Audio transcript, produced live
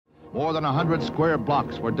More than 100 square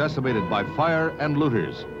blocks were decimated by fire and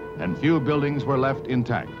looters, and few buildings were left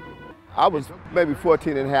intact. I was maybe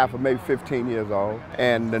 14 and a half or maybe 15 years old,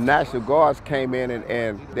 and the National Guards came in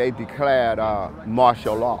and they declared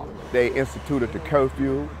martial law. They instituted the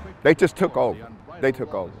curfew. They just took over. They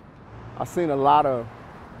took over. I've seen a lot of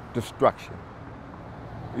destruction,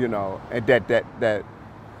 you know, and that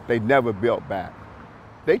they never built back.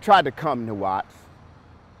 They tried to come to Watts.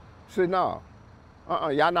 Said, no,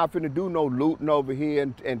 y'all not finna do no looting over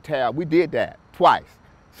here and tear. We did that twice,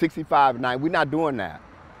 65 and 9. We're not doing that.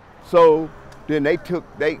 So then they took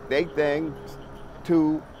they thing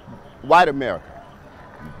to white America,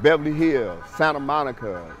 Beverly Hills, Santa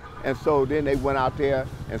Monica. And so then they went out there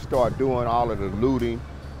and started doing all of the looting.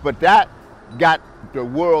 But that got the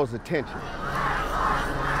world's attention.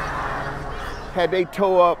 Had they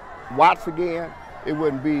tore up Watts again, it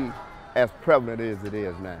wouldn't be as prevalent as it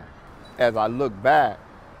is now. As I look back,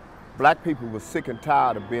 black people were sick and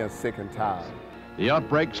tired of being sick and tired. The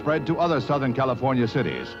outbreak spread to other Southern California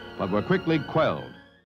cities, but were quickly quelled.